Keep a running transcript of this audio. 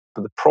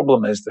But the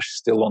problem is they're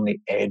still on the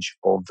edge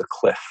of the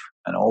cliff,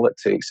 and all it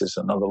takes is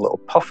another little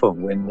puff of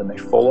wind and they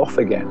fall off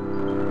again.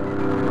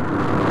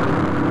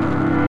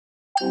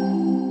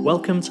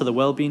 Welcome to the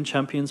Wellbeing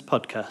Champions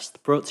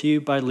podcast, brought to you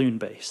by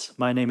Loonbase.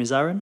 My name is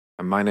Aaron.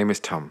 And my name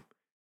is Tom.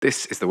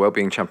 This is the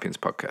Wellbeing Champions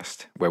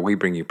podcast, where we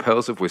bring you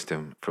pearls of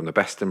wisdom from the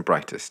best and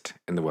brightest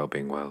in the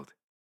wellbeing world.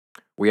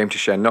 We aim to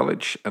share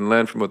knowledge and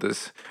learn from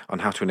others on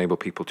how to enable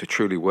people to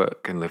truly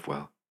work and live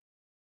well.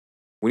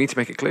 We need to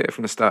make it clear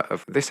from the start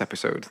of this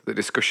episode that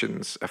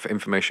discussions are for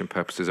information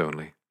purposes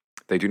only.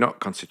 They do not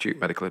constitute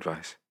medical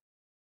advice.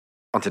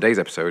 On today's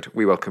episode,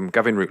 we welcome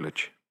Gavin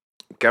Routledge.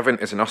 Gavin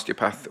is an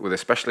osteopath with a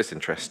specialist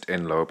interest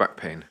in lower back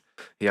pain.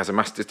 He has a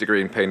master's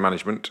degree in pain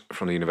management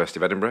from the University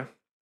of Edinburgh.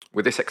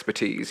 With this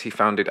expertise, he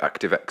founded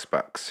Active X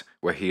Backs,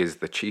 where he is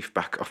the chief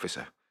back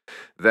officer.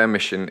 Their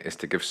mission is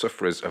to give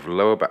sufferers of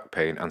lower back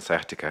pain and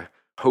sciatica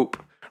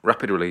hope,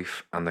 rapid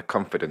relief, and the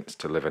confidence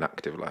to live an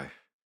active life.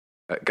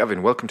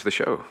 Gavin, welcome to the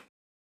show.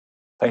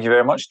 Thank you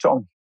very much,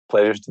 Tom.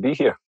 Pleasure to be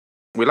here.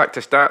 We like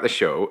to start the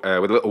show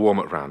with a little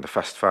warm-up round, the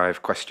Fast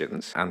 5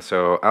 questions. And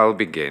so I'll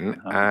begin.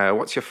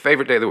 What's your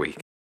favourite day of the week?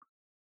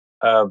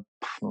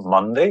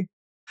 Monday.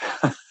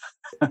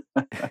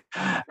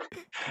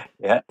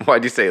 Yeah. Why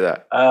do you say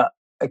that?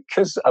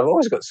 Because I've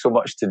always got so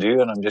much to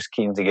do and I'm just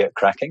keen to get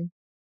cracking.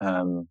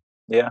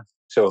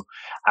 So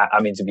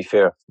I mean, to be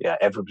fair,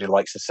 everybody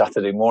likes a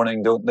Saturday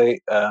morning, don't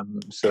they?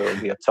 So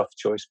it'll be a tough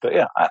choice, but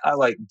I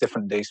like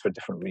different days for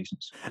different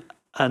reasons.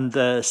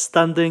 And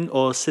standing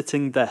or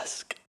sitting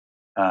desk?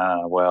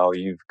 Well,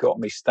 you've got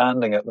me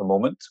standing at the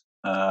moment,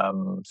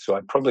 so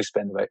I probably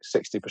spend about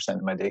 60%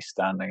 of my day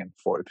standing and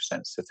 40%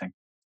 sitting.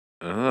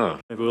 Oh.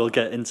 Maybe we'll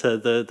get into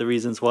the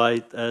reasons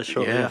why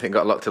shortly. Yeah, I think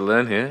got a lot to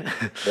learn here.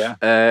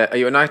 Yeah. Are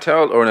you a night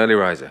owl or an early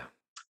riser?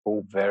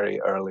 Oh, very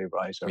early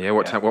riser. Yeah,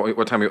 what time are you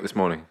up this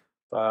morning?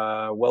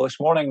 Well, this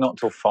morning not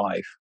till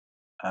 5,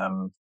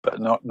 but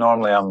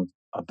normally I'm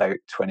about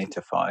 20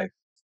 to 5.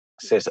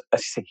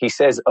 He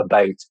says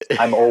about.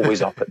 I'm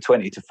always up at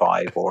 20 to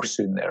 5 or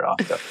soon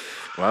thereafter.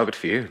 Wow, good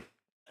for you.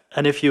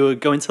 And if you were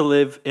going to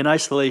live in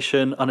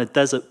isolation on a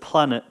desert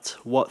planet,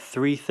 what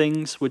 3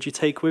 things would you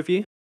take with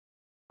you?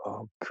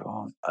 Oh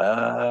God!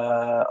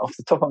 Off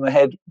the top of my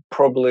head,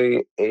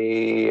 probably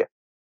a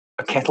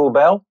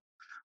kettlebell,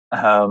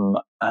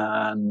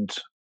 and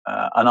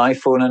an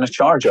iPhone and a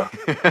charger.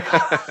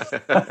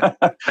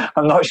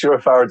 I'm not sure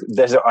if our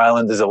desert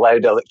island is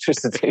allowed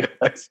electricity.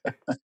 But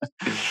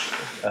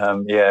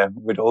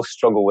we'd all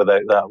struggle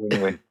without that,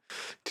 wouldn't we?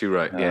 Too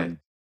right, yeah.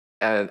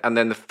 And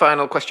then the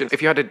final question: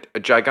 if you had a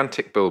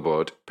gigantic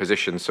billboard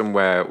positioned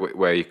somewhere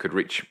where you could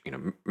reach,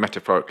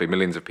 metaphorically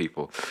millions of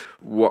people,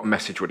 what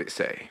message would it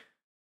say?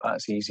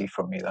 That's easy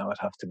for me. That would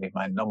have to be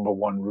my number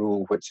one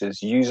rule, which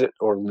is use it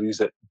or lose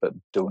it, but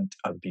don't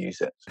abuse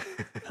it.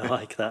 I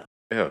like that.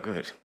 Oh,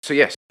 good. So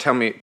yes, tell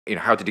me,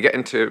 how did you get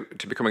into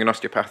becoming an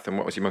osteopath, and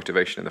what was your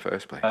motivation in the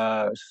first place? It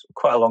was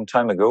quite a long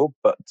time ago,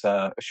 but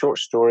a short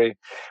story.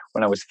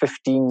 When I was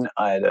 15,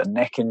 I had a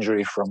neck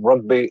injury from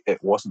rugby. It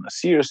wasn't a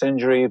serious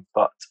injury,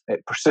 but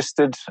it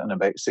persisted. And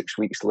about 6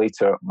 weeks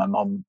later, my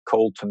mum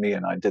called to me,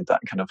 and I did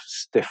that kind of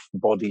stiff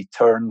body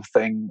turn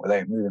thing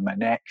without moving my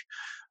neck.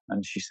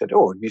 And she said,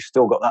 "Oh, have you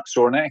still got that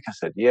sore neck?" I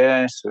said,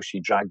 "Yeah." So she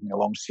dragged me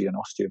along to see an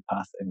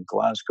osteopath in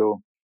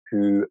Glasgow,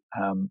 who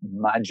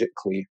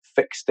magically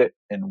fixed it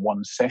in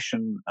one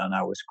session, and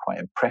I was quite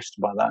impressed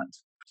by that.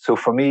 So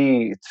for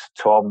me,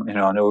 Tom,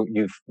 I know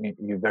you've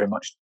very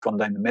much gone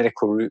down the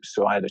medical route,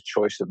 so I had a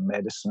choice of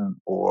medicine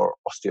or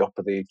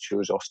osteopathy,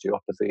 chose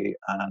osteopathy,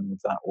 and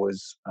that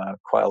was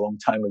quite a long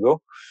time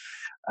ago,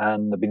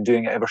 and I've been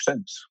doing it ever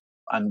since.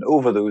 And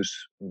over those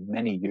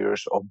many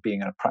years of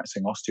being a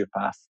practicing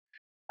osteopath,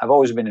 I've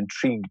always been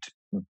intrigued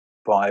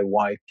by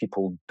why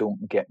people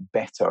don't get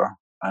better.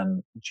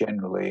 And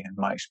generally, in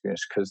my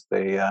experience, because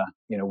they,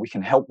 we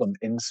can help them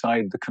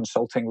inside the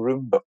consulting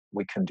room, but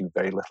we can do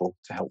very little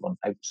to help them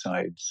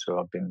outside. So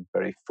I've been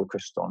very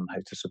focused on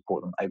how to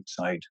support them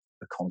outside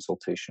the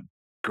consultation.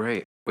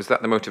 Great. Was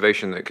that the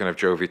motivation that kind of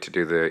drove you to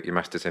do your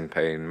Masters in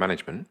Pain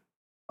Management?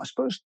 I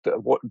suppose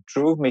that what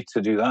drove me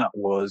to do that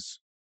was,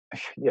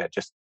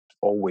 just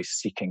always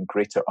seeking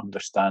greater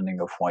understanding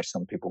of why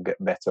some people get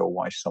better,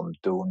 why some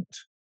don't,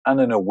 and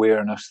an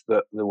awareness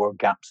that there were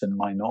gaps in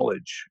my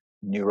knowledge.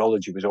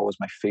 Neurology was always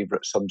my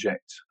favorite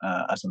subject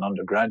as an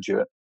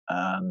undergraduate.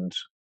 And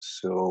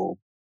so,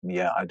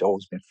 I'd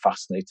always been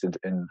fascinated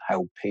in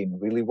how pain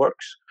really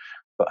works,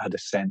 but had a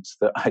sense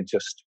that I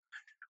just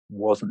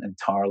wasn't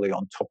entirely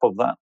on top of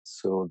that.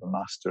 So the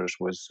master's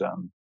was,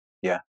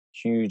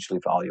 hugely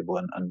valuable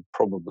and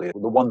probably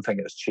the one thing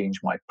that's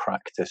changed my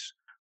practice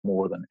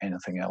more than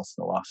anything else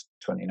in the last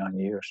 29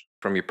 years.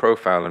 From your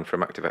profile and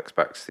from Active X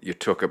Backs, you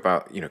talk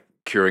about,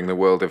 curing the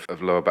world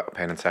of lower back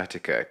pain and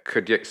sciatica.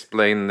 Could you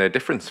explain the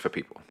difference for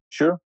people?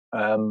 Sure.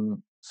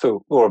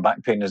 So lower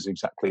back pain is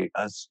exactly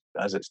as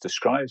it's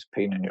described,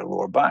 pain in your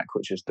lower back,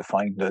 which is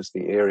defined as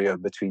the area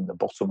between the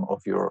bottom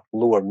of your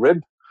lower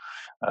rib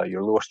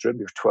your lowest rib,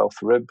 your 12th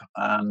rib,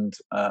 and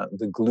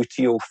the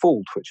gluteal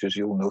fold, which, as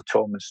you'll know,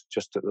 Tom, is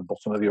just at the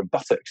bottom of your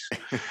buttocks.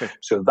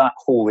 So that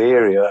whole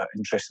area,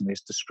 interestingly,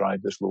 is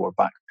described as lower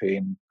back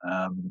pain.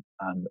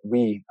 And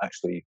we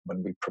actually,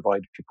 when we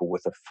provide people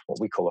with what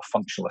we call a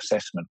functional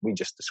assessment, we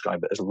just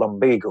describe it as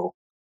lumbago,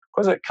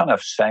 because it kind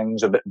of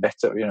sounds a bit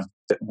better, a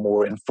bit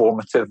more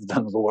informative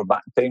than lower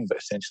back pain, but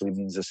essentially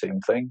means the same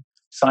thing.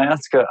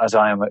 Sciatica, as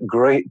I am at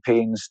great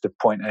pains to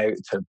point out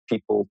to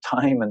people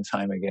time and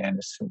time again,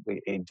 is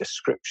simply a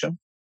description.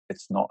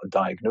 It's not a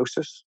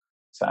diagnosis.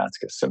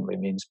 Sciatica simply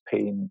means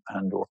pain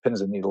and or pins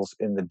and needles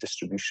in the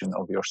distribution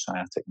of your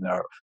sciatic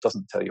nerve. It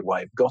doesn't tell you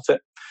why you've got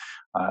it.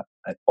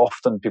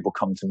 Often people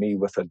come to me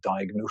with a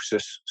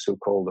diagnosis,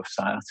 so-called, of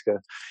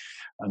sciatica.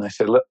 And I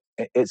say, look,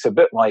 it's a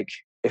bit like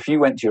if you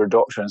went to your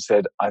doctor and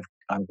said, I've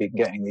been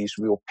getting these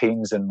real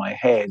pains in my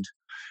head,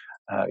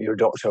 your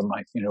doctor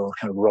might,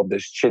 kind of rub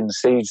his chin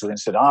sagely and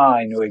said,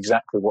 I know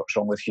exactly what's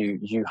wrong with you.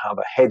 You have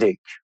a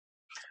headache.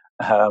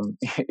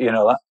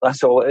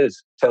 That's all it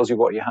is. Tells you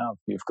what you have.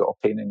 You've got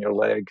a pain in your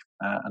leg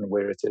and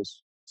where it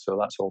is. So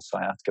that's all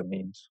sciatica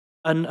means.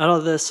 And are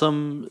there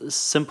some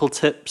simple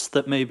tips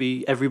that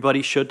maybe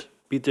everybody should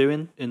be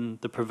doing in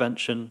the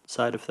prevention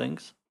side of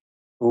things?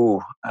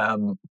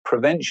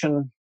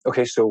 Prevention.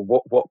 Okay, so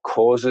what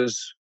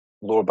causes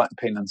lower back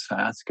pain and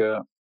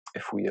sciatica?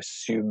 If we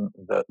assume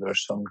that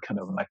there's some kind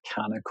of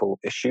mechanical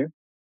issue,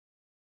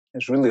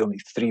 there's really only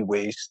three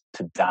ways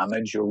to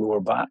damage your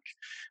lower back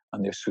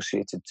and the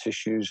associated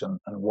tissues. And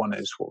one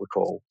is what we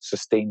call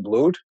sustained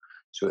load.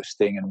 So it's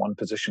staying in one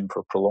position for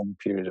a prolonged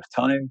period of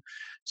time.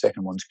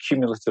 Second one's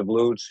cumulative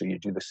load. So you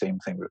do the same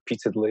thing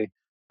repeatedly.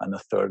 And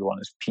the third one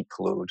is peak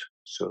load.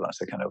 So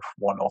that's a kind of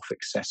one-off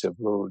excessive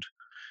load.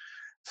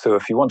 So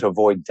if you want to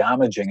avoid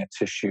damaging a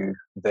tissue,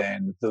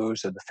 then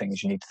those are the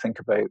things you need to think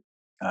about.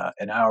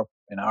 In our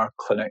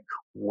clinic,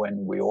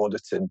 when we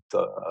audited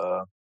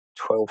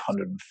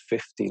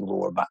 1,250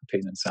 lower back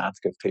pain and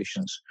sciatica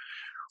patients,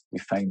 we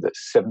found that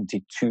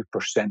 72%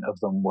 of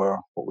them were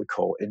what we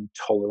call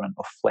intolerant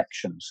of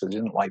flexion. So they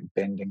didn't like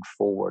bending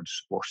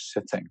forwards or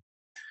sitting.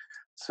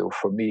 So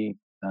for me,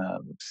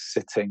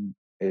 sitting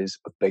is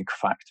a big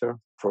factor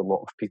for a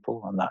lot of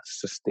people, and that's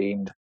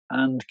sustained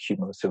and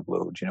cumulative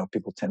load.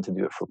 People tend to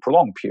do it for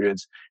prolonged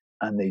periods,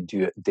 and they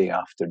do it day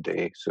after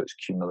day, so it's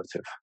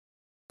cumulative.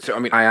 So,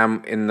 I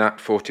am in that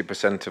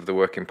 40% of the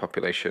working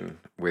population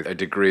with a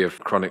degree of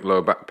chronic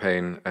lower back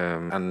pain.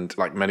 And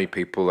like many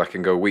people, I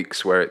can go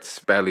weeks where it's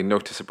barely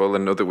noticeable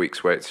and other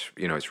weeks where it's,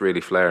 it's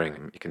really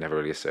flaring. You can never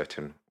really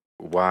ascertain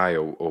why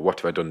or what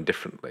have I done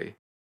differently.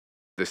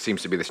 There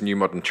seems to be this new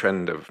modern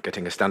trend of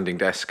getting a standing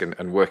desk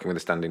and working with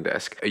a standing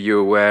desk. Are you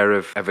aware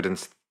of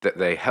evidence that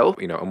they help,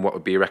 and what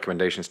would be your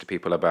recommendations to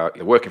people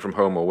about working from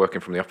home or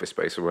working from the office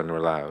space or when they're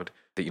allowed?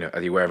 That,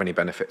 are you aware of any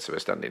benefits of a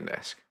standing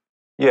desk?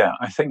 Yeah,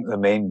 I think the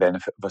main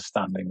benefit of a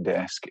standing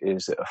desk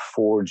is it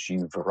affords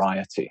you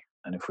variety.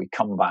 And if we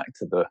come back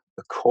to the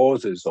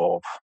causes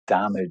of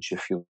damage,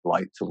 if you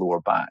like, to lower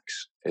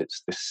backs,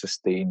 it's this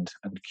sustained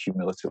and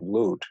cumulative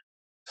load.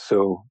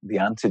 So the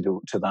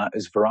antidote to that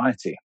is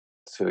variety.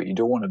 So you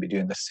don't want to be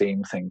doing the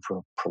same thing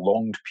for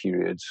prolonged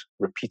periods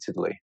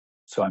repeatedly.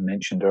 So I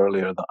mentioned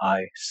earlier that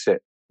I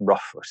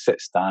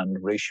sit-stand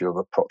ratio of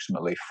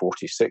approximately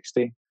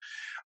 40-60.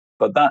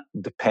 But that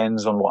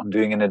depends on what I'm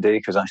doing in a day,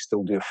 because I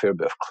still do a fair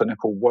bit of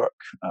clinical work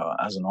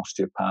as an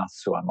osteopath.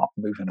 So I'm up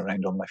moving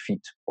around on my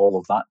feet all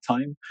of that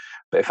time.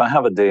 But if I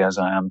have a day as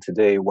I am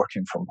today,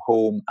 working from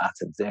home at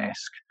a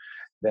desk,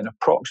 then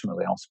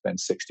approximately I'll spend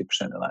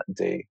 60% of that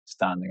day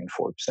standing and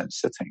 40%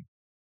 sitting.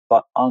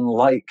 But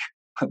unlike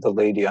the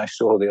lady I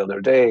saw the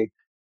other day,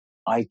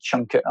 I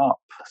chunk it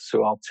up.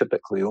 So I'll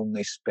typically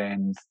only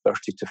spend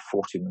 30 to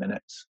 40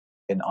 minutes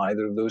in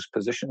either of those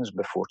positions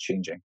before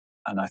changing.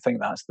 And I think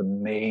that's the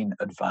main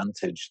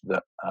advantage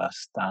that a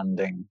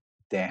standing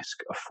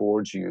desk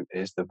affords you,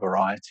 is the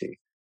variety.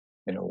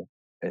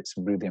 It's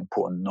really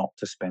important not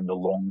to spend a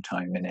long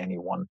time in any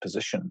one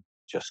position.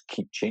 Just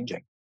keep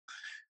changing.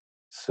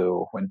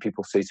 So when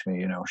people say to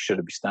me, should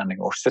I be standing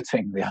or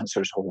sitting? The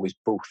answer is always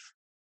both.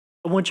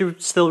 And would you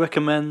still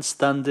recommend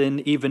standing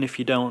even if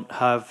you don't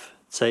have,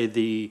 say,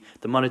 the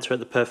monitor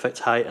at the perfect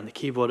height and the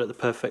keyboard at the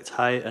perfect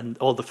height and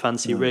all the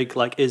fancy rig?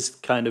 Like, is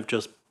kind of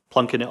just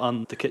plunking it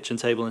on the kitchen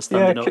table and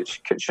standing up?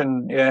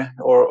 Kitchen,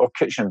 or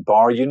kitchen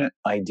bar unit,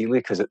 ideally,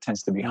 because it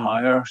tends to be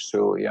higher.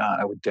 So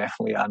I would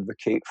definitely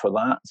advocate for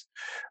that.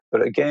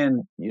 But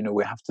again,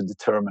 we have to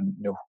determine,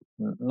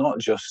 not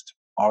just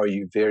are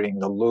you varying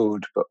the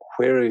load, but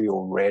where are you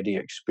already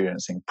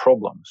experiencing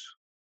problems?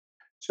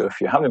 So if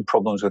you're having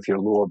problems with your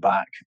lower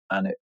back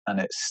and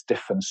it's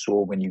stiff and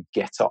sore when you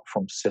get up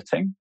from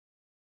sitting,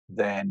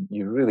 then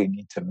you really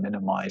need to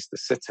minimize the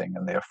sitting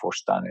and therefore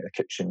standing at the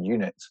kitchen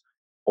unit,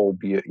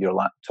 albeit your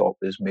laptop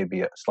is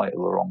maybe at slightly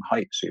the wrong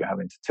height, so you're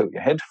having to tilt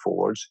your head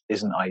forwards,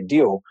 isn't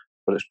ideal,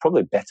 but it's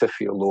probably better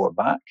for your lower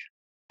back.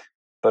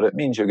 But it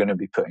means you're going to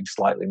be putting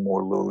slightly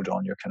more load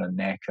on your kind of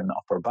neck and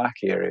upper back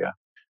area.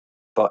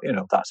 But,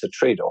 that's a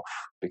trade-off,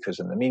 because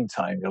in the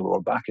meantime, your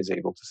lower back is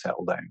able to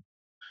settle down.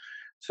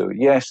 So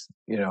yes,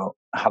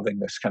 having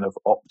this kind of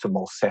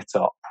optimal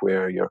setup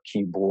where your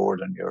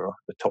keyboard and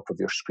the top of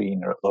your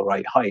screen are at the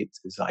right height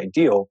is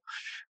ideal.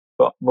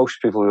 But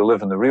most people who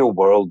live in the real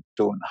world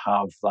don't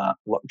have that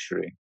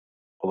luxury.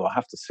 Although I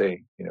have to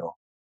say,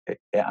 it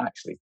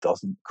actually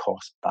doesn't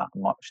cost that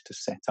much to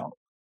set up.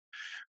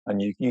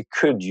 And you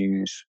could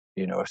use,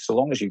 so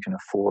long as you can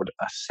afford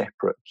a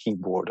separate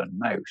keyboard and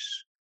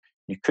mouse,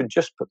 you could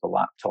just put the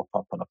laptop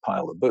up on a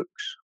pile of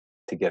books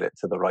to get it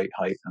to the right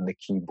height, and the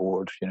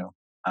keyboard,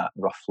 at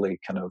roughly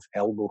kind of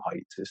elbow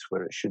height is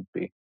where it should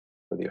be.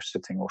 Whether you're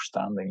sitting or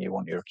standing, you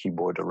want your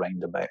keyboard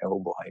around about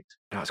elbow height.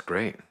 That's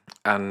great.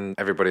 And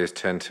everybody has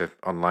turned to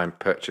online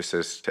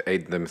purchases to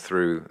aid them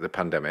through the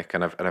pandemic.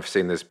 And I've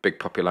seen there's big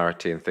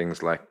popularity in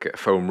things like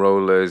foam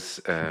rollers,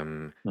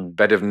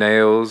 bed of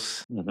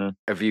nails. Mm-hmm.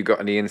 Have you got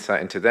any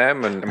insight into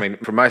them? And I mean,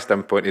 from my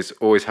standpoint, is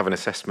always have an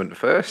assessment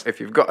first. If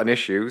you've got an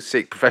issue,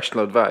 seek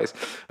professional advice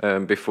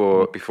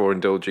before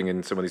indulging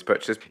in some of these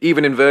purchases.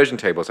 Even inversion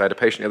tables. I had a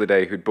patient the other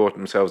day who'd bought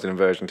themselves an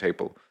inversion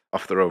table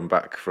off their own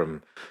back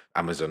from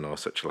Amazon or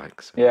such like.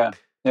 So.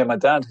 Yeah, my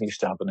dad used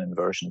to have an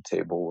inversion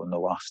table in the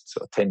last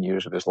 10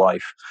 years of his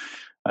life.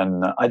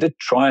 And I did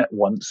try it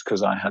once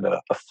because I had a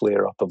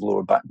flare-up of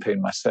lower back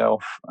pain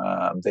myself.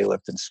 They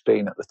lived in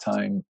Spain at the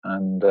time.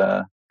 And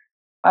I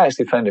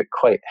actually found it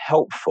quite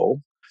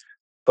helpful,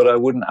 but I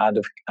wouldn't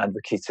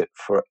advocate it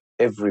for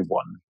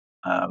everyone.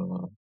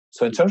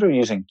 So in terms of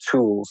using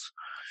tools,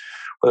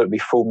 whether it be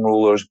foam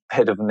rollers,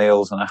 bed of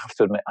nails, and I have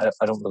to admit,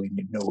 I don't really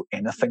know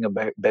anything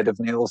about bed of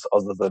nails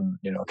other than,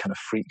 kind of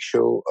freak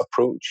show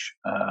approach.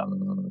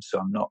 So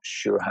I'm not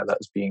sure how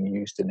that's being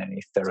used in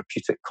any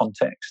therapeutic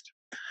context.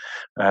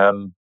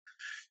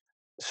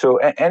 So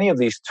any of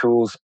these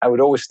tools, I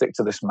would always stick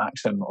to this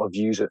maxim of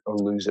use it or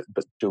lose it,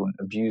 but don't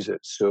abuse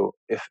it. So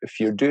if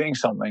you're doing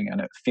something and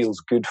it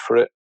feels good for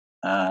it,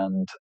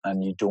 and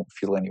you don't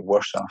feel any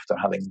worse after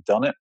having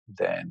done it,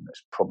 then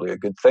it's probably a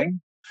good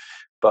thing.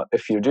 But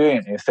if you're doing it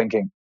and you're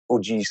thinking, oh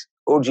geez,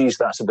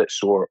 that's a bit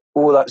sore.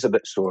 Oh, that's a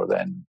bit sore.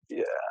 Then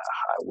yeah,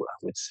 I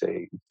would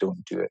say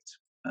don't do it.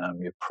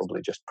 You're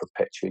probably just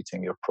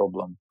perpetuating your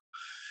problem.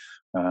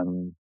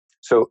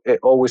 So it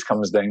always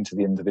comes down to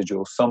the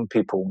individual. Some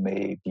people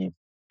may be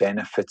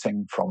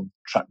benefiting from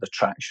the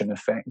traction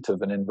effect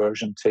of an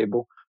inversion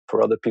table.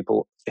 For other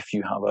people, if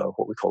you have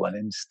what we call an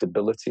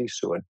instability,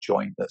 so a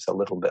joint that's a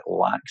little bit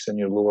lax in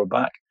your lower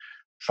back,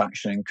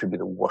 tractioning could be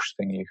the worst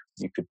thing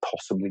you could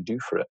possibly do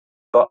for it.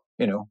 But,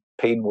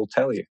 pain will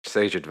tell you.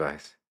 Sage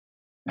advice.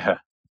 Yeah.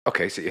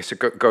 Okay, so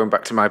going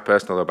back to my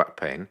personal low back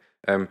pain,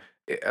 are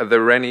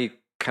there any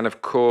kind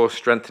of core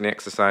strengthening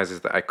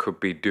exercises that I could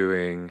be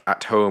doing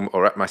at home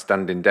or at my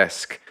standing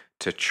desk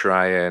to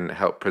try and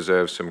help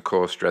preserve some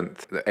core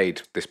strength that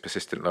aid this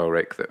persistent lower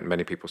ache that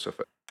many people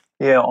suffer?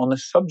 Yeah, on the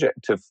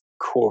subject of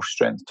core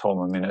strength, Tom,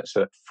 I mean, it's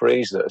a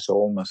phrase that has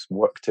almost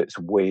worked its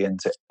way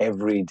into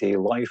everyday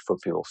life for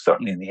people.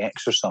 Certainly in the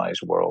exercise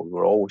world,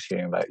 we're always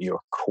hearing about your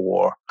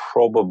core.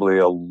 Probably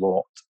a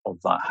lot of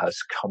that has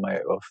come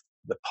out of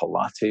the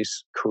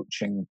Pilates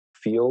coaching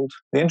field.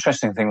 The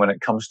interesting thing when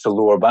it comes to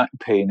lower back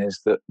pain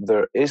is that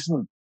there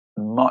isn't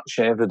much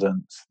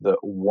evidence that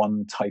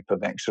one type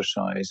of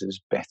exercise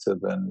is better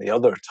than the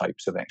other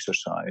types of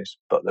exercise,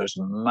 but there's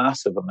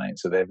massive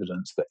amounts of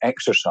evidence that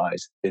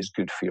exercise is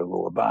good for your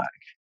lower back.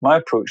 My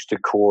approach to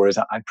core is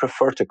I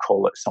prefer to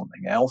call it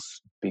something else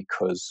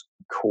because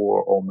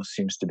core almost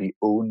seems to be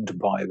owned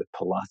by the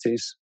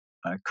Pilates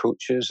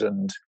coaches,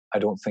 and I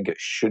don't think it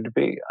should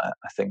be.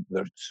 I think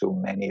there are so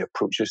many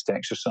approaches to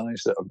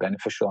exercise that are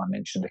beneficial. I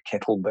mentioned a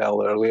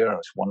kettlebell earlier.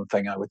 It's one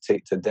thing I would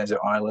take to Desert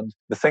Island.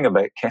 The thing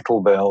about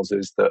kettlebells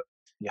is that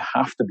you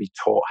have to be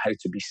taught how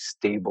to be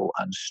stable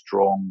and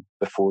strong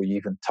before you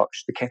even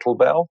touch the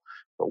kettlebell.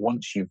 But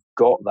once you've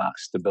got that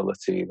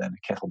stability, then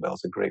a kettlebell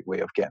is a great way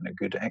of getting a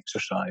good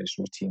exercise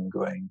routine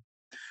going.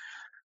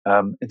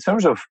 In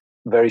terms of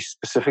very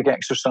specific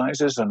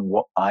exercises and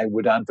what I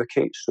would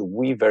advocate. So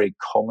we very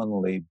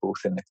commonly,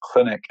 both in the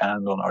clinic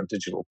and on our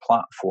digital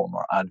platform,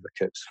 are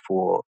advocates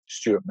for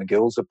Stuart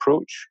McGill's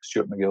approach.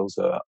 Stuart McGill's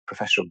a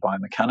professor of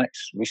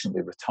biomechanics,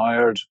 recently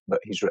retired, but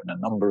he's written a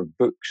number of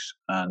books,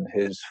 and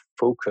his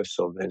focus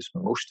of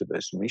most of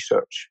his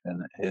research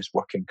in his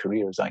working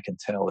career, as I can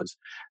tell, is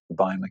the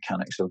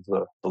biomechanics of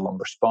the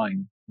lumbar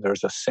spine.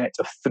 There's a set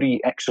of 3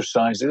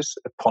 exercises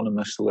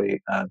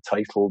eponymously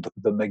titled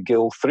the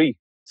McGill 3.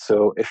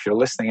 So if you're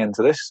listening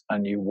into this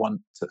and you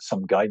want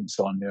some guidance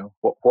on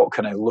what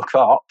can I look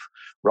up,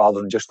 rather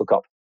than just look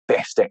up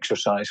best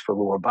exercise for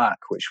lower back,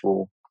 which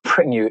will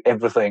bring you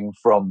everything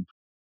from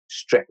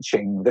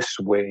stretching this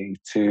way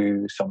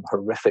to some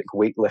horrific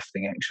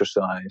weightlifting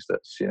exercise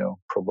that's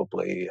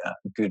probably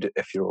good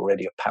if you're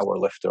already a power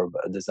lifter,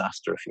 but a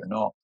disaster if you're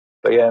not.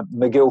 But yeah,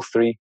 McGill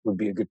 3 would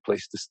be a good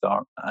place to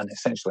start. And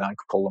essentially, I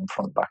call them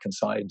front, back, and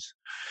sides.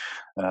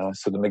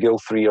 So the McGill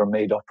 3 are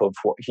made up of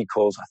what he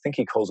calls, I think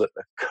he calls it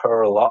the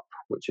curl up,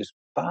 which is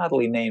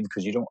badly named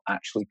because you don't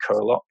actually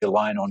curl up, you're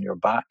lying on your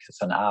back.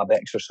 It's an ab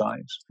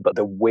exercise. But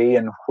the way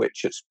in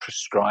which it's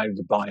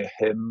prescribed by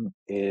him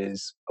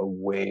is a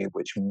way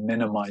which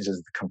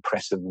minimizes the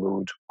compressive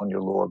load on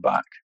your lower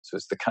back. So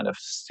it's the kind of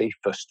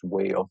safest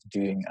way of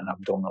doing an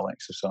abdominal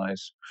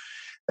exercise.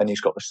 Then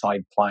he's got the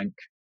side plank,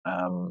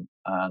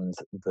 and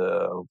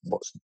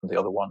what's the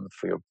other one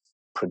for your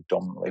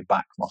predominantly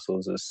back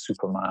muscles is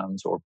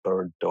Superman's or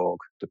bird dog,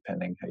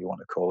 depending how you want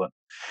to call it.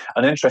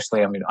 And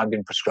interestingly, I mean, I've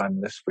been prescribing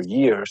this for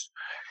years.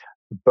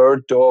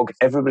 Bird dog,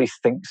 everybody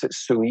thinks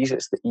it's so easy.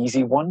 It's the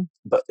easy one,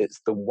 but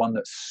it's the one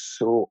that's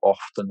so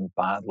often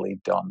badly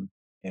done.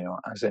 You know,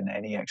 as in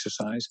any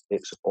exercise,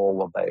 it's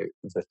all about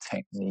the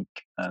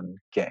technique and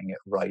getting it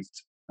right.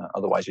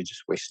 Otherwise, you're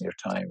just wasting your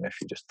time if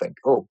you just think,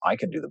 oh, I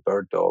can do the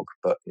bird dog,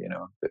 but, you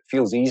know, if it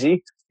feels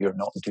easy, you're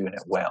not doing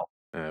it well.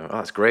 Oh,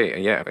 that's great.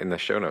 And yeah, in the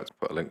show notes,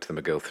 put a link to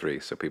the McGill 3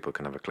 so people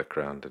can have a click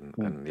around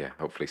and yeah,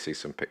 hopefully see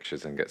some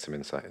pictures and get some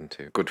insight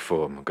into good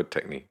form, good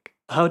technique.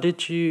 How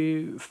did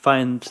you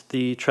find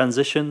the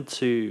transition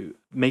to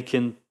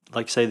making,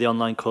 like, say, the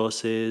online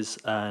courses?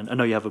 And I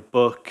know you have a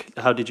book.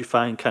 How did you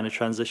find kind of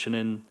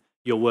transitioning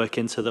your work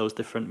into those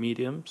different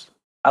mediums?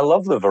 I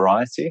love the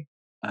variety.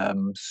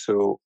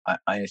 So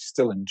I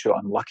still enjoy,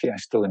 I'm lucky, I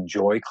still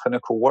enjoy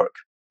clinical work,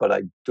 but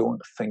I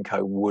don't think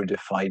I would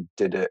if I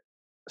did it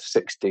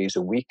 6 days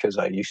a week as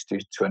I used to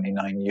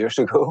 29 years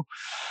ago.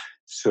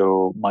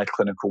 So my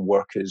clinical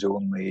work is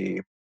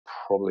only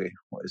probably,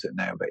 what is it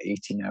now, about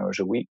 18 hours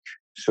a week.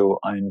 So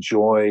I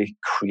enjoy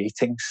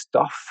creating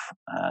stuff,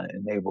 and it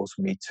enables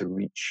me to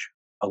reach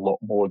a lot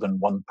more than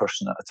one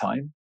person at a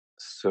time.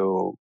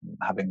 So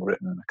having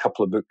written a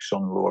couple of books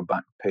on lower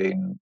back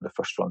pain, the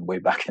first one way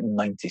back in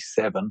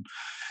 97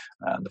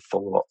 and the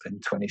follow-up in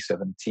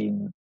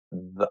 2017,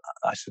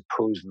 I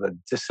suppose the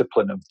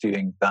discipline of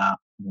doing that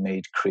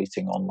made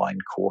creating online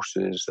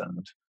courses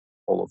and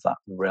all of that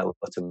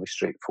relatively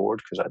straightforward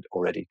because I'd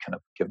already kind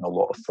of given a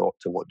lot of thought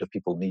to what do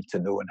people need to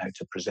know and how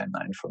to present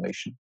that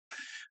information.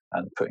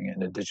 And putting it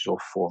in a digital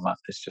format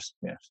is just,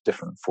 you know, it's a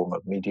different form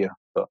of media,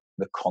 but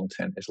the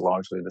content is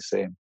largely the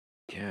same.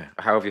 Yeah.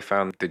 How have you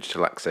found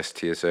digital access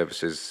to your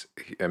services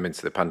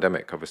into the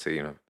pandemic? Obviously,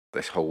 you know,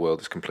 this whole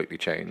world has completely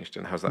changed.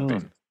 And how's that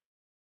been?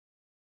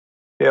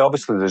 Yeah,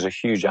 obviously there's a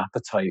huge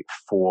appetite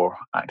for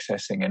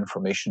accessing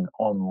information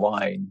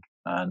online.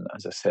 And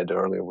as I said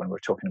earlier, when we're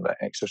talking about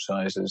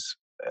exercises,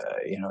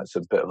 you know, it's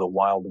a bit of a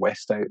wild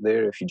west out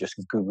there if you just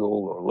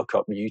Google or look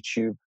up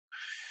YouTube.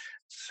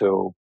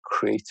 So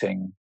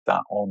creating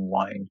that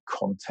online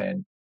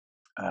content,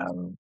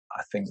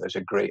 I think there's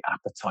a great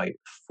appetite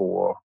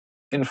for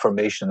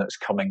information that's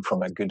coming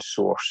from a good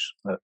source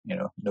that, you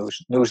know,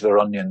 knows their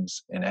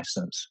onions in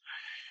essence.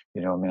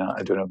 You know, I mean,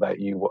 I don't know about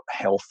you, what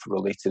health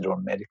related or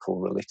medical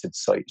related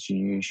sites you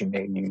use. You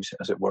may use,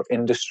 as it were,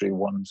 industry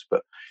ones,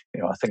 but,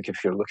 you know, I think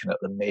if you're looking at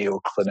the Mayo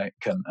Clinic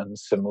and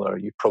similar,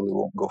 you probably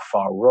won't go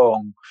far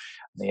wrong.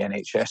 The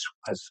NHS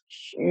has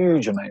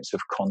huge amounts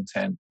of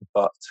content,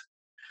 but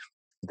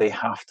they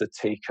have to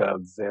take a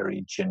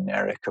very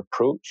generic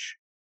approach.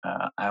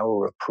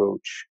 Our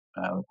approach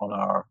on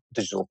our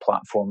digital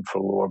platform for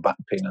lower back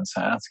pain and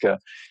sciatica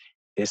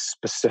is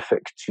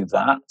specific to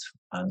that.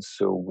 And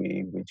so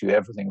we do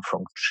everything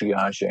from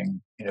triaging,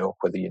 you know,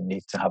 whether you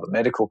need to have a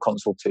medical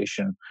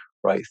consultation,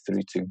 right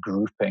through to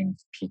grouping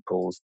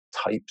people's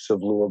types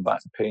of lower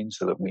back pain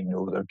so that we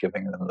know they're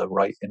giving them the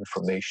right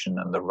information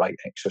and the right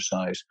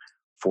exercise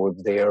for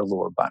their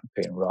lower back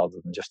pain rather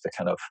than just to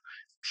kind of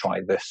try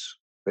this,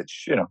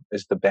 which, you know,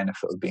 is the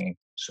benefit of being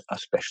a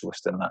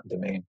specialist in that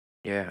domain.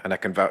 Yeah, and I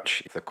can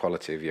vouch for the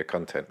quality of your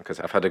content because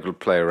I've had a good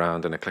play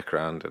around and a click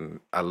around, and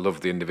I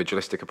love the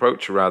individualistic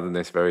approach rather than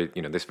this very,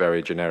 you know, this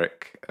very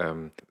generic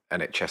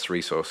NHS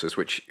resources,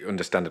 which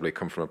understandably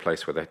come from a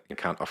place where they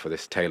can't offer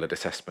this tailored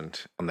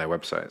assessment on their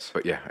websites.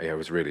 But yeah, I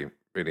was really,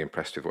 really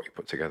impressed with what you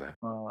put together.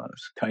 Well,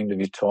 that's kind of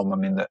you, Tom. I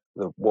mean,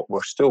 what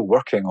we're still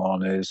working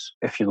on is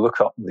if you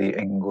look up the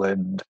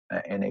England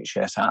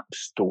NHS App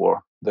Store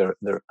there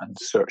and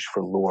search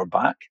for lower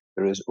back,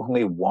 there is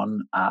only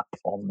one app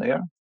on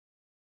there.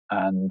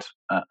 And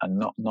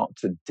not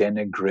to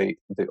denigrate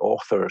the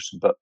authors,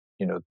 but,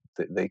 you know,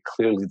 they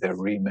clearly, their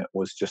remit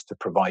was just to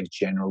provide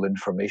general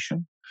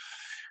information.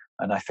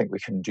 And I think we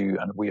can do,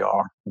 and we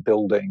are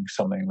building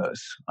something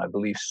that's, I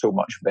believe, so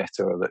much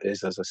better. That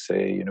is, as I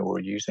say, you know,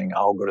 we're using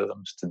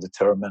algorithms to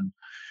determine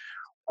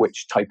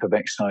which type of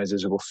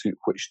exercises will suit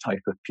which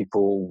type of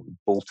people,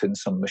 bolt in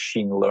some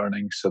machine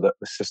learning so that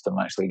the system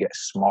actually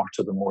gets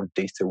smarter the more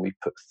data we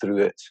put through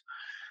it.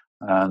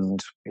 And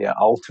yeah,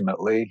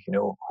 ultimately, you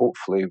know,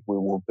 hopefully we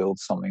will build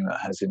something that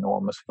has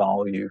enormous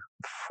value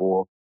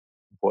for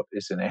what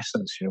is in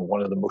essence, you know,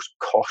 one of the most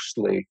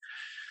costly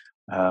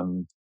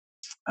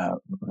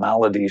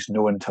maladies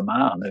known to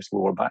man is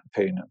lower back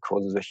pain. It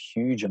causes a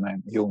huge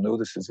amount. You'll know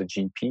this as a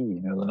GP.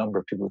 You know, the number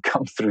of people who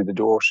come through the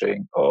door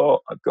saying, "Oh,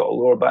 I've got a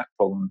lower back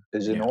problem,"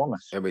 is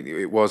enormous. I mean,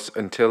 it was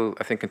until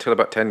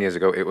about 10 years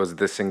ago, it was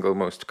the single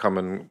most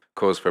common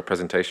cause for a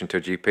presentation to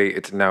a GP.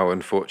 It's now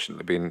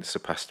unfortunately been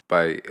surpassed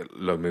by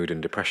low mood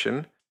and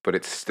depression. but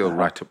it's still Uh-huh.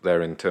 right up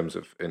there in terms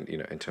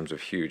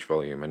of huge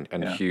volume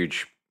and Yeah.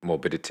 huge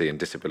morbidity and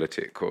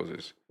disability it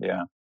causes.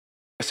 Yeah.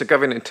 So,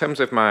 Gavin, in terms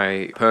of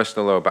my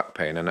personal lower back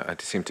pain, and I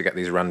seem to get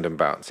these random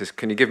bouts,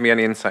 can you give me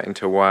any insight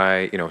into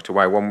why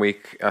 1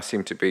 week I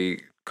seem to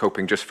be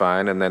coping just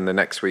fine, and then the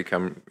next week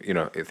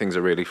things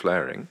are really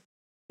flaring?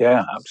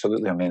 Yeah,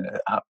 absolutely. I mean,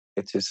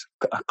 it is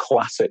a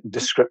classic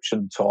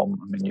description, Tom.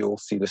 I mean, you'll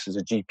see this as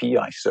a GP.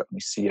 I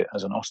certainly see it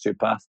as an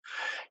osteopath.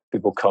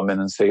 People come in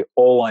and say,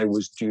 all I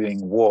was doing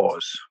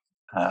was,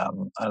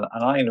 and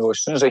I know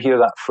as soon as I hear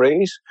that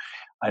phrase,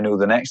 I know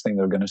the next thing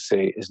they're going to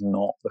say is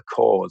not the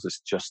cause, it's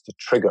just the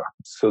trigger.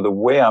 So the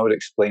way I would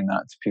explain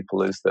that to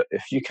people is that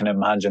if you can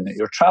imagine that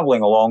you're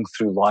traveling along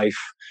through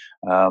life,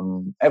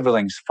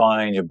 everything's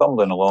fine, you're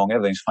bumbling along,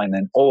 everything's fine,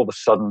 then all of a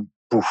sudden,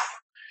 poof,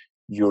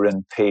 you're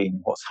in pain.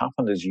 What's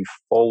happened is you've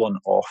fallen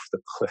off the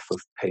cliff of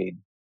pain.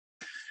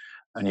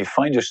 And you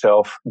find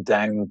yourself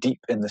down deep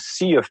in the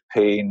sea of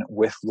pain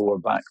with lower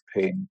back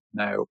pain.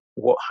 Now,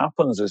 what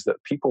happens is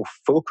that people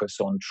focus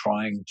on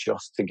trying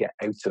just to get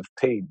out of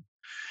pain.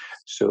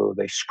 So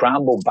they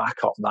scramble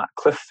back up that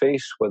cliff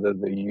face, whether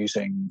they're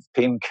using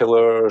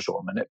painkillers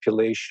or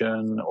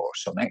manipulation or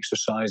some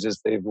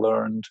exercises they've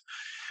learned,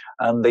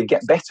 and they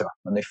get better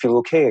and they feel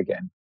okay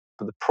again.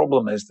 But the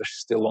problem is they're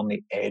still on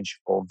the edge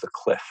of the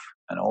cliff,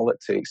 and all it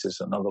takes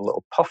is another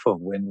little puff of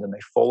wind and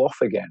they fall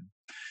off again.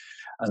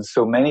 And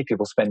so many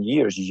people spend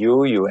years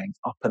yo-yoing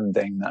up and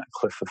down that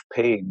cliff of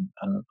pain.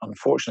 And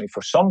unfortunately,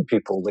 for some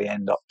people, they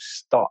end up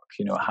stuck.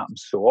 It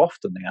happens so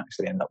often, they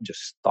actually end up just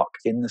stuck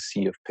in the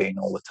sea of pain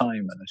all the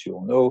time. And as you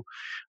all know,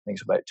 I think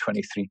it's about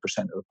 23%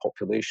 of the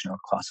population are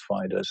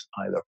classified as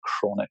either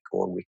chronic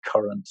or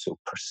recurrent, so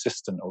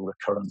persistent or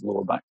recurrent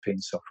lower back pain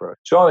sufferer.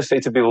 So I always say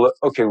to people,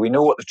 okay, we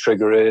know what the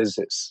trigger is.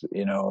 It's,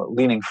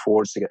 leaning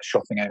forwards to get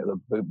shopping out of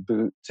the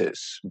boot.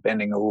 It's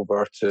bending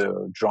over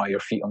to dry your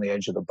feet on the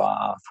edge of the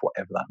bath,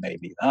 whatever that may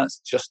be. That's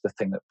just the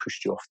thing that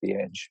pushed you off the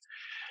edge.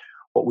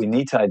 What we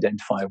need to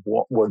identify,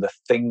 what were the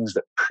things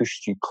that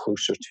pushed you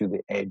closer to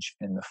the edge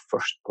in the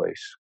first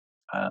place?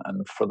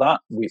 And for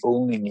that, we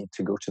only need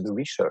to go to the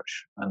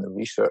research, and the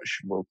research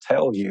will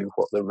tell you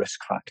what the risk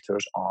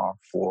factors are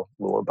for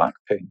lower back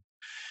pain.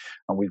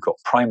 And we've got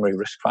primary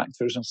risk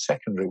factors and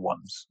secondary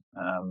ones.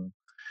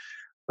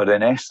 But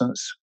in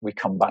essence, we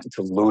come back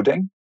to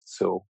loading.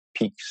 So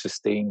peak,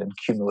 sustained, and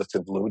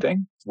cumulative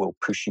loading will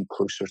push you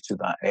closer to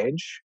that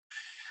edge.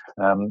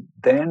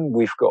 Then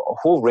we've got a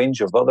whole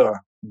range of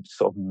other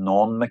sort of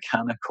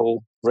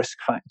non-mechanical risk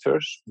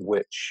factors,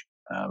 which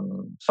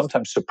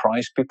sometimes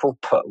surprise people,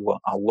 but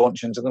I'll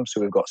launch into them.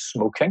 So we've got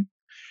smoking,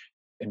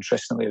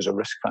 interestingly, as a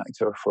risk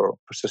factor for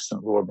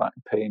persistent lower back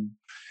pain.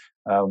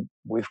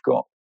 We've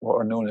got what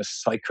are known as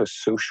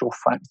psychosocial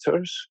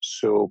factors.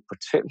 So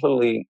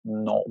particularly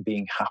not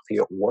being happy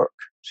at work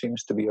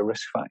seems to be a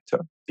risk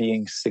factor.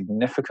 Being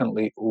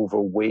significantly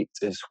overweight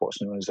is what's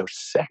known as a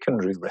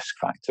secondary risk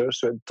factor.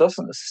 So it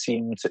doesn't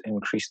seem to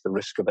increase the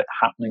risk of it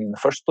happening in the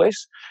first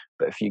place.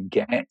 But if you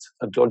get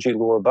a dodgy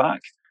lower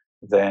back,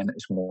 then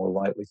it's more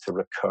likely to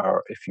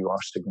recur if you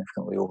are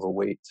significantly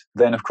overweight.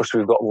 Then, of course,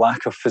 we've got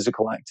lack of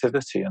physical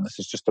activity, and this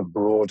is just a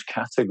broad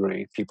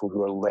category. People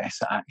who are less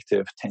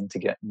active tend to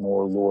get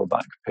more lower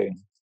back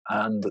pain.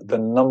 And the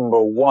number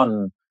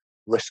one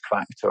risk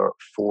factor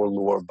for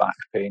lower back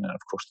pain, and of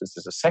course this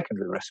is a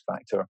secondary risk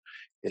factor,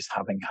 is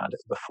having had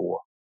it before.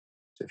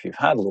 So if you've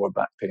had lower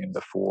back pain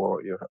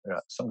before, you're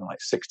at something like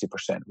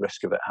 60%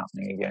 risk of it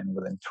happening again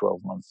within 12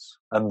 months.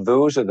 And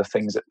those are the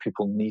things that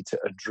people need to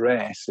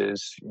address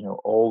is,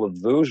 all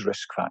of those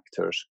risk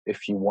factors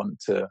if you want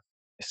to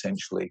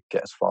essentially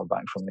get as far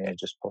back from the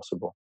edge as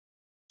possible.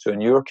 So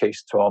in your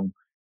case, Tom,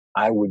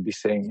 I would be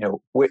saying,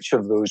 which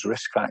of those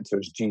risk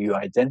factors do you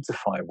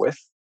identify with?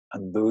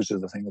 And those are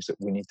the things that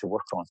we need to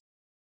work on.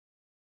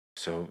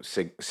 So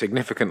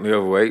significantly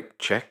overweight,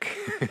 check.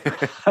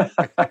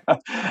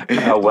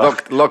 Well,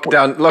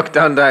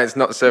 Lockdown diet's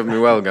not served me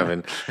well,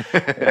 Gavin.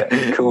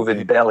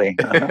 COVID belly.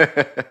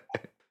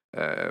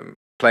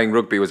 Playing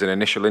rugby was an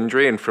initial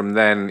injury, and from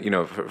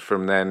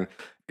then,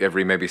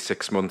 every maybe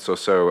 6 months or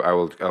so,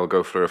 I'll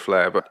go through a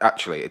flare. But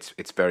actually,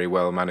 it's very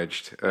well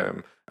managed.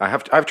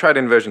 I've tried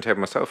inversion table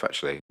myself,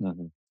 actually.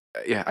 Mm-hmm.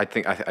 Yeah, I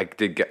think I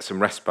did get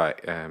some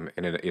respite in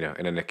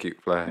an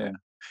acute flare. Yeah.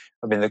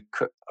 I mean,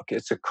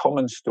 it's a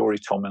common story,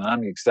 Tom, and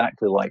I'm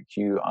exactly like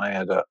you. I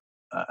had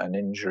an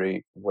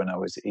injury when I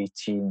was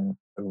 18,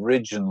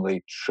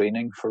 originally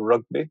training for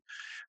rugby,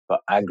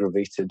 but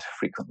aggravated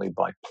frequently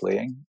by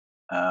playing.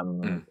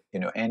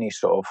 Any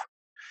sort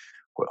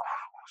of,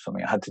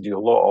 something I had to do a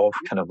lot of,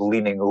 kind of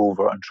leaning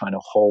over and trying to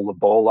haul the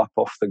ball up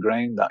off the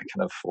ground, that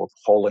kind of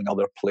hauling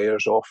other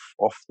players off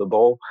the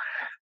ball,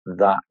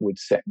 that would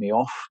set me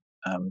off.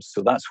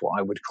 So that's what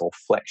I would call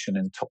flexion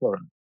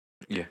intolerant.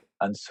 Yeah.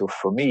 And so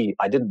for me,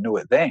 I didn't know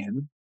it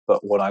then,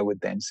 but what I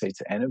would then say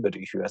to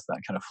anybody who has that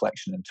kind of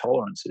flexion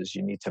intolerance is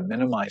you need to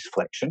minimize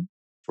flexion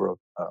for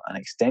an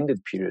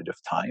extended period of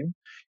time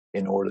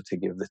in order to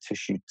give the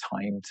tissue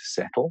time to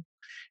settle.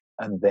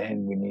 And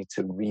then we need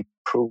to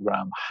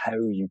reprogram how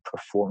you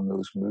perform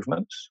those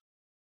movements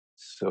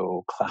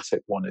So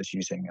classic one is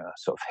using a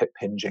sort of hip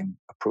hinging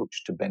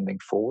approach to bending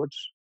forwards,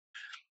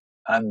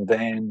 and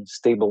then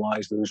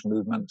stabilize those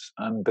movements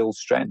and build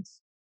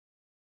strength.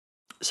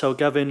 So,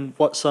 Gavin,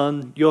 what's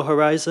on your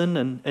horizon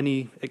and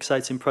any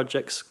exciting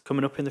projects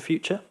coming up in the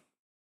future?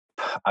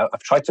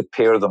 I've tried to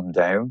pare them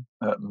down.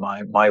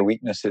 My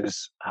weakness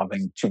is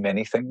having too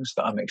many things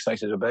that I'm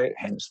excited about,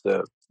 hence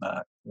the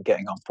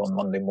getting up on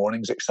Monday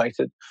mornings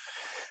excited.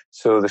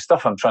 So the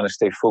stuff I'm trying to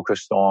stay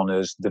focused on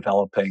is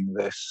developing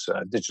this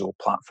digital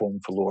platform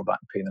for lower back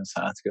pain and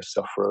sciatica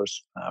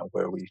sufferers,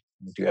 where we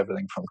do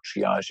everything from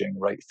triaging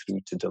right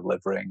through to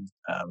delivering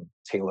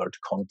tailored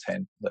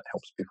content that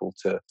helps people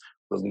to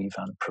relieve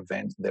and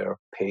prevent their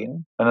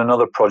pain. And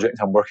another project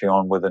I'm working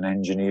on with an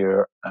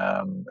engineer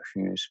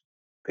who's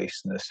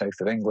based in the south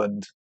of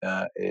England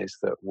is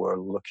that we're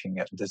looking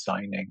at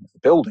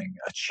building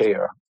a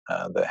chair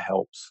that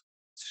helps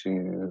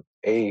to,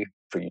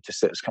 for you to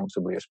sit as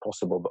comfortably as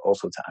possible, but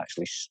also to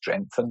actually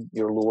strengthen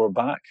your lower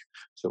back.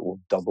 So it will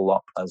double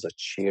up as a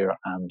chair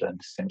and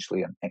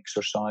essentially an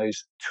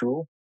exercise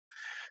tool.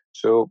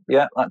 So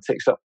yeah, that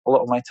takes up a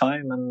lot of my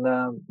time, and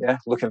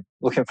looking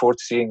forward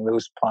to seeing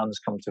those plans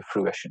come to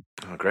fruition.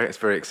 Oh, great! It's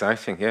very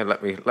exciting. Yeah,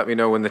 let me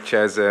know when the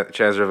chairs are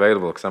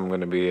available, because I'm going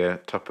to be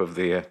top of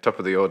the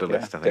order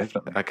list. I think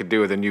definitely. I could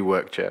do with a new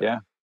work chair. Yeah,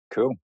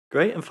 cool.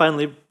 Great. And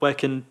finally, where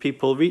can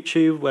people reach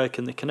you? Where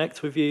can they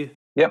connect with you?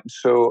 Yep,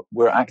 so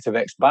we're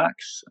ActiveX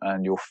Backs,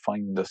 and you'll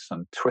find us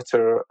on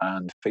Twitter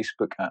and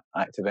Facebook at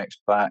ActiveX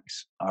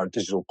Backs. Our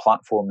digital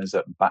platform is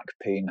at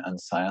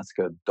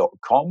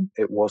backpainandsciatica.com.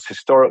 It was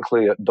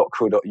historically at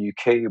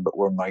 .co.uk, but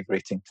we're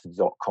migrating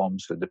to .com.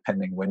 So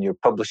depending when you're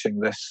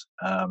publishing this,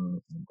 the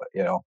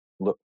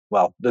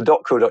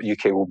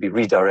 .co.uk will be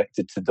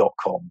redirected to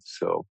 .com.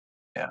 So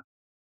yeah.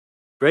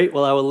 Great.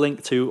 Well, I will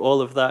link to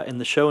all of that in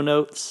the show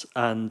notes,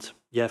 and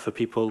for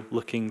people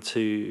looking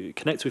to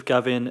connect with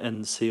Gavin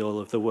and see all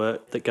of the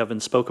work that Gavin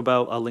spoke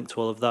about, I'll link to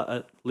all of that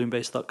at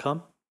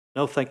loonbase.com.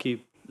 No, thank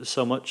you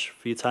so much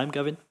for your time,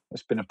 Gavin.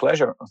 It's been a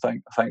pleasure.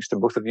 Thanks to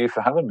both of you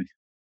for having me.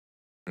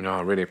 No,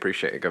 I really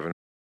appreciate it, Gavin.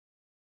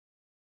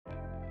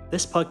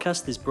 This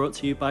podcast is brought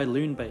to you by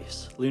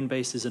Loonbase.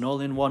 Loonbase is an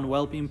all-in-one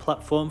wellbeing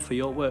platform for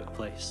your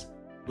workplace.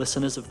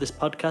 Listeners of this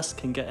podcast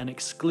can get an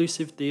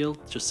exclusive deal.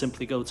 Just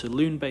simply go to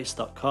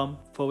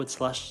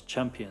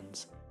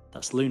loonbase.com/champions.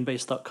 That's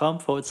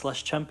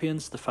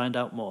loonbase.com/champions to find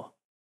out more.